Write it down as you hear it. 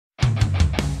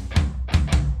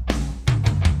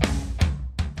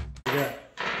What you got?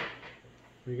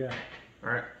 What you got? All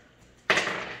right.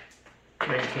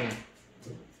 19.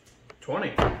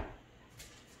 20.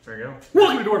 There you go.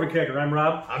 Welcome to Dwarvenkegger. I'm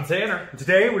Rob. I'm Tanner. And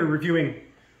today we're reviewing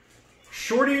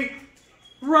Shorty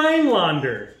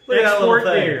Rhinelander. Look at that little Export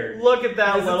thing. beer. Look at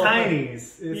that It's little tinies.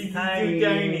 thing. It's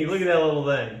tiny. Look at that little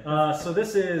thing. So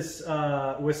this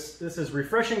is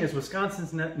refreshing as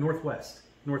Wisconsin's Northwoods.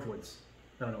 I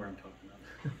don't know where I'm talking about.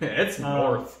 It's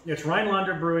north. It's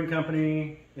Rhinelander Brewing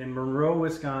Company in Monroe,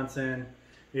 Wisconsin.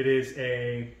 It is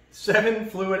a 7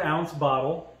 fluid ounce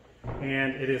bottle,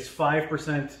 and it is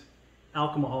 5%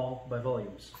 alcohol by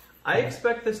volumes. I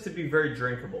expect this to be very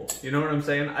drinkable. You know what I'm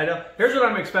saying? Here's what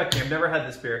I'm expecting. I've never had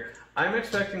this beer. I'm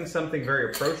expecting something very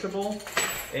approachable,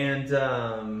 and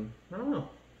I don't know.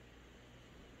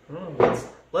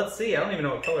 Let's see. I don't even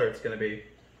know what color it's going to be.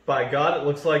 By God, it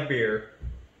looks like beer.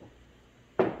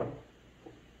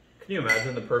 Can you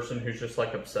imagine the person who's just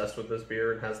like obsessed with this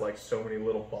beer and has like so many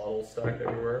little bottles stacked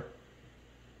everywhere?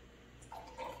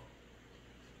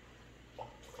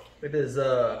 It is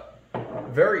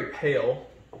very pale.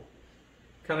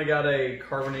 Kind of got a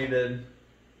carbonated,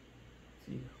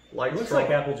 light. It looks straw, like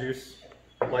apple juice.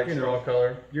 light you straw know.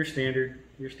 color. Your standard.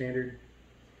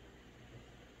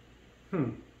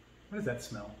 What does that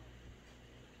smell?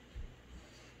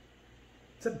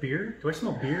 Is that beer? Do I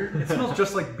smell beer? It smells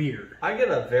just like beer. I get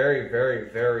a very, very,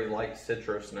 very light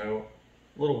citrus note.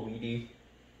 A little weedy.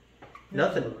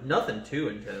 Nothing too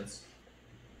intense.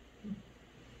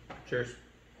 Cheers.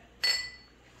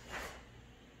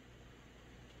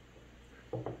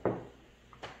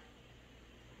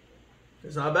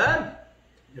 It's not bad.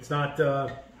 It's not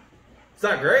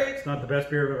great. it's not the best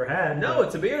beer I've ever had. No,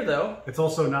 it's a beer though. It's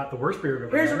also not the worst beer I've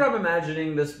ever Here's had. what I'm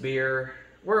imagining this beer,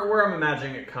 where I'm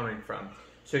imagining it coming from.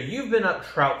 So you've been up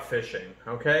trout fishing,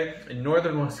 okay, in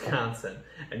northern Wisconsin,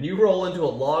 and you roll into a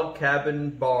log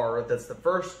cabin bar that's the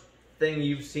first thing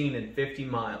you've seen in 50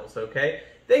 miles, okay?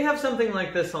 They have something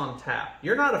like this on tap.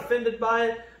 You're not offended by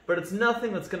it, but it's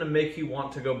nothing that's going to make you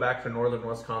want to go back to northern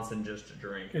Wisconsin just to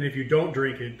drink. And if you don't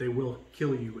drink it, they will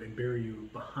kill you and bury you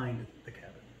behind the cabin.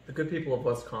 The good people of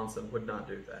Wisconsin would not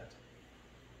do that.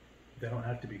 They don't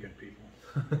have to be good people.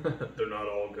 They're not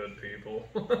all good people.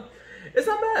 It's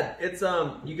not bad. It's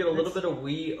you get a little bit of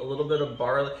wheat, a little bit of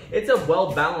barley. It's a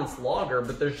well-balanced lager,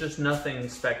 but there's just nothing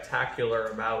spectacular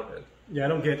about it. Yeah, I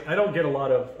don't get a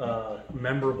lot of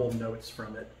memorable notes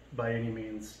from it by any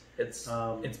means. It's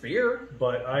beer,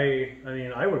 But I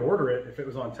mean, I would order it if it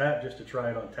was on tap just to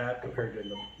try it on tap compared to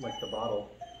the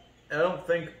bottle. I don't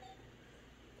think.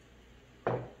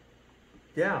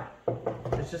 Yeah,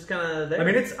 it's just kind of there.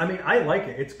 I mean, I like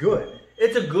it. It's good.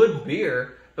 It's a good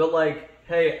beer, but like,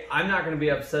 hey, I'm not going to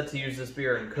be upset to use this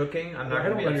beer in cooking. I'm not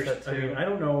going to be upset to. I mean, I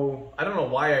don't know. I don't know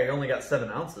why I only got 7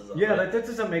 ounces of it. Yeah, that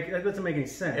doesn't make any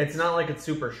sense. It's not like it's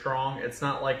super strong. It's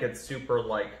not like it's super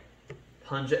like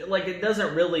pungent. Like it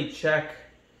doesn't really check.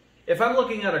 If I'm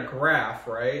looking at a graph,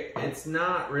 right, it's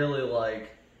not really like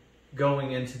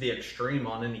going into the extreme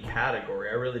on any category.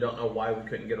 I really don't know why we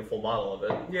couldn't get a full bottle of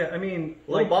it. Yeah, I mean,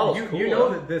 Little bottle's cool, you know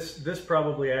though. that this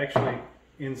probably actually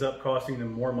ends up costing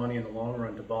them more money in the long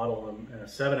run to bottle them in a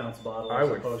 7-ounce bottle I as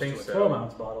would opposed think to a so.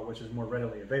 12-ounce bottle, which is more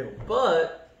readily available.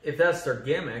 But if that's their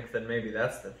gimmick, then maybe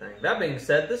that's the thing. That being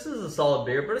said, this is a solid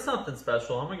beer, but it's nothing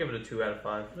special. I'm gonna give it a 2 out of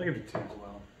 5. I'll give it a 2 as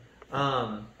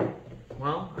well.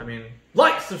 Well, I mean,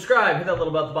 like, subscribe, hit that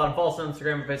little bell at the bottom, follow us on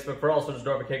Instagram and Facebook for all sorts of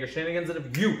Dwarvenkegger shenanigans. And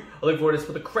if you are looking forward to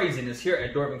for the craziness here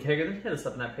at Dwarvenkegger, then hit us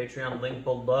up in that Patreon link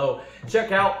below.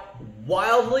 Check out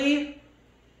wildly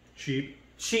Cheap.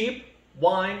 cheap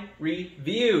wine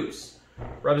reviews.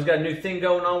 Rob's got a new thing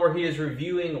going on where he is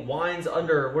reviewing wines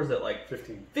under, what is it, like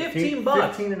 15. 15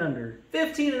 bucks. 15 and under.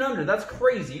 15 and under. That's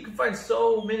crazy. You can find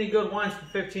so many good wines for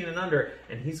 15 and under,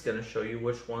 and he's going to show you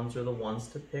which ones are the ones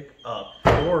to pick up.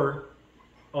 Or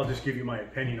I'll just give you my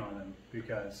opinion on them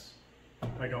because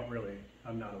I'm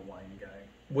not a wine guy.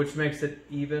 Which makes it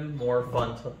even more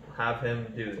fun to have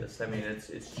him do this. I mean,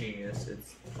 it's genius.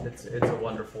 It's a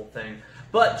wonderful thing.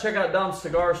 But check out Dom's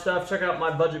cigar stuff. Check out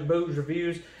my Budget Booze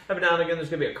reviews. Every now and again, there's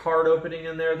going to be a card opening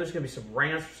in there. There's going to be some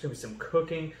rants. There's going to be some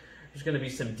cooking. There's going to be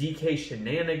some DK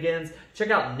shenanigans. Check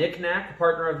out Nick Knack, the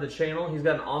partner of the channel. He's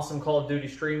got an awesome Call of Duty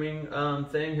streaming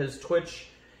thing. His Twitch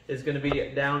is going to be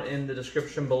down in the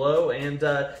description below. And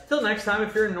till next time,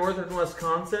 if you're in northern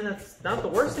Wisconsin, it's not the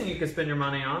worst thing you can spend your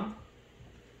money on.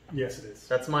 Yes, it is.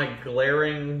 That's my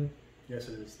glaring... Yes,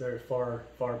 it is. There are far,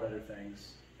 far better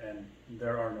things, and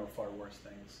there are no far worse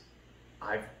things.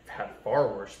 I've had far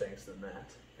worse things than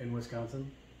that. In Wisconsin?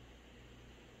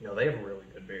 No, they have really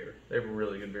good beer. They have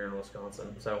really good beer in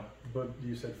Wisconsin. So, But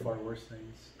you said far worse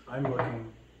things. I'm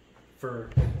looking for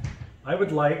I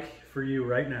would like for you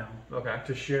right now Okay.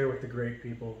 to share with the great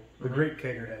people, the great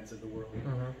kegger heads of the world,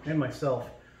 Mm-hmm. and myself,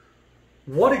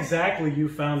 what exactly you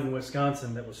found in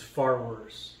Wisconsin that was far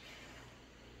worse.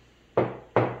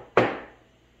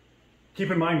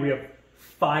 Keep in mind, we have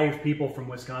 5 people from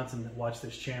Wisconsin that watch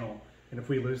this channel, and if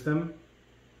we lose them,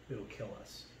 it'll kill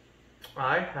us.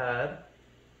 I had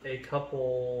a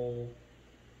couple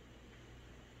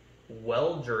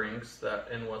well drinks that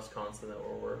in Wisconsin that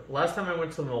were. Last time I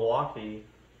went to Milwaukee,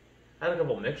 I had a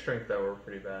couple mixed drinks that were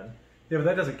pretty bad. Yeah, but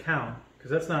that doesn't count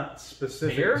because that's not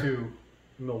specific Beer? to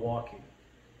Milwaukee.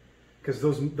 Because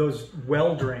those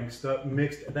well drinks,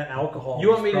 that alcohol. You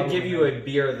want is me to probably give you a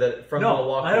beer that from No,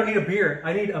 Milwaukee? I don't need a beer.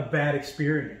 I need a bad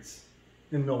experience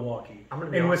in Milwaukee. I'm gonna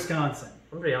be in honest. Wisconsin.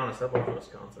 I'm gonna be honest. I love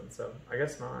Wisconsin, so I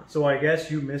guess not. So I guess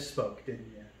you misspoke, didn't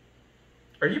you?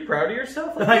 Are you proud of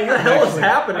yourself? Like, I what the am, hell is actually.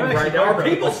 happening I'm right actually now? Are proud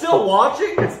of people myself. still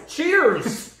watching? It's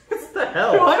cheers. What the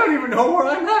hell? No, I don't even know where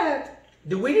I'm at.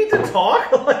 Do we need to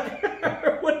talk? Like,